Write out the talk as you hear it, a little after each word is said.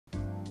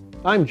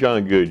I'm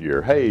John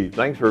Goodyear. Hey,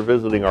 thanks for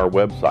visiting our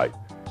website.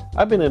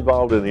 I've been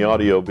involved in the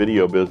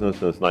audio-video business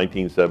since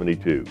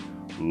 1972,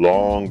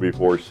 long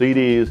before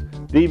CDs,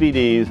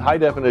 DVDs,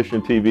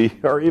 high-definition TV,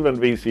 or even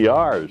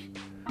VCRs.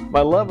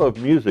 My love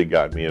of music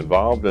got me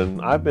involved, and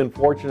I've been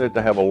fortunate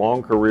to have a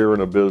long career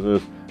in a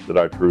business that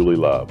I truly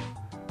love.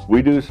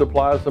 We do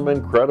supply some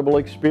incredible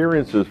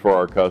experiences for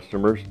our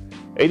customers,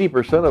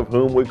 80% of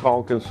whom we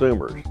call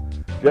consumers.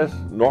 Just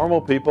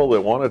normal people that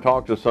want to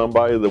talk to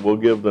somebody that will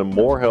give them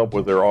more help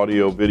with their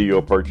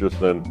audio-video purchase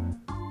than,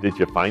 "Did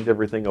you find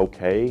everything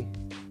okay?"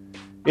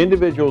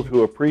 Individuals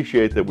who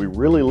appreciate that we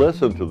really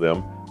listen to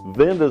them,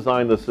 then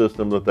design the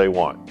system that they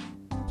want.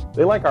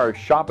 They like our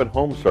shop at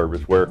home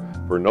service where,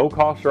 for no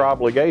cost or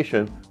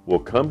obligation, we'll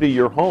come to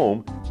your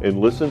home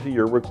and listen to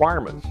your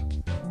requirements.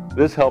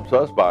 This helps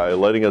us by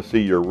letting us see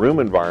your room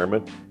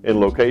environment and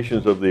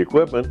locations of the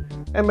equipment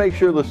and make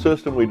sure the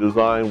system we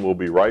design will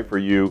be right for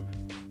you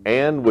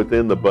and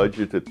within the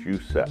budget that you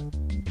set.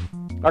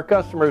 Our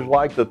customers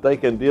like that they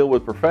can deal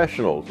with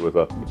professionals with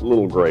a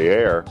little gray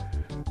hair.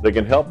 They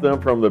can help them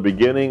from the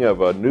beginning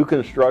of a new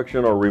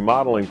construction or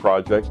remodeling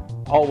project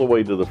all the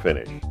way to the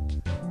finish.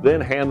 Then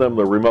hand them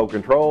the remote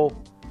control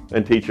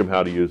and teach them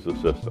how to use the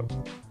system.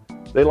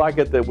 They like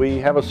it that we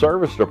have a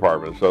service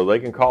department so they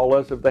can call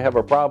us if they have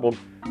a problem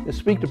and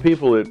speak to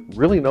people that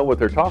really know what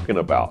they're talking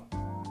about.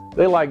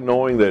 They like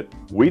knowing that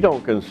we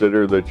don't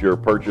consider that your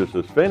purchase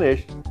is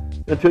finished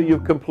until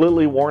you've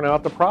completely worn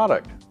out the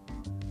product.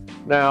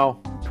 Now,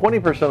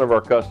 20% of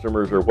our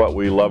customers are what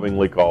we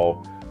lovingly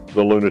call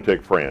the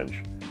lunatic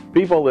fringe.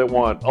 People that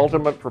want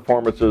ultimate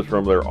performances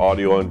from their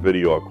audio and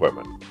video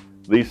equipment.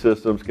 These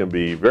systems can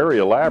be very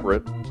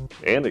elaborate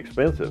and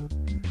expensive,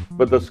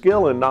 but the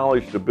skill and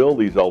knowledge to build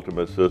these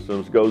ultimate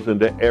systems goes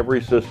into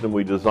every system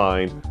we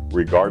design,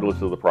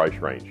 regardless of the price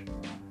range.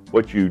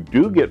 What you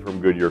do get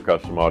from Goodyear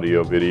Custom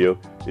Audio Video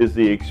is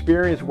the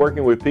experience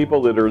working with people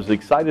that are as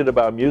excited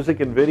about music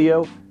and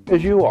video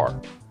as you are.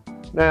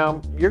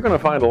 Now, you're going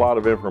to find a lot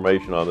of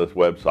information on this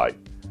website,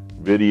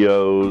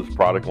 videos,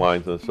 product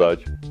lines and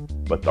such,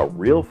 but the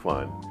real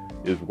fun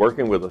is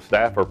working with a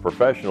staff of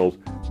professionals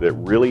that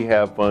really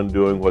have fun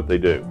doing what they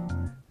do.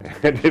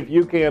 And if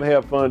you can't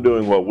have fun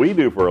doing what we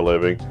do for a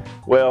living,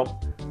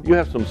 well, you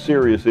have some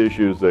serious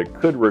issues that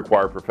could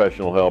require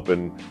professional help,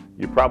 and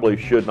you probably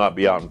should not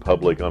be out in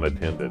public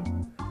unattended.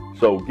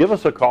 So give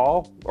us a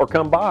call or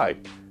come by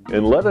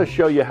and let us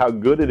show you how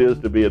good it is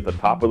to be at the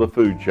top of the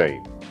food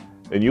chain.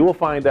 And you will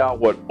find out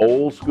what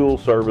old school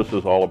service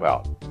is all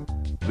about.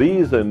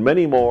 These and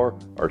many more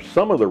are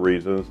some of the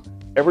reasons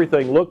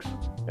everything looks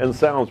and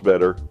sounds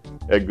better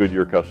at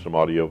Goodyear Custom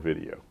Audio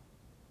Video.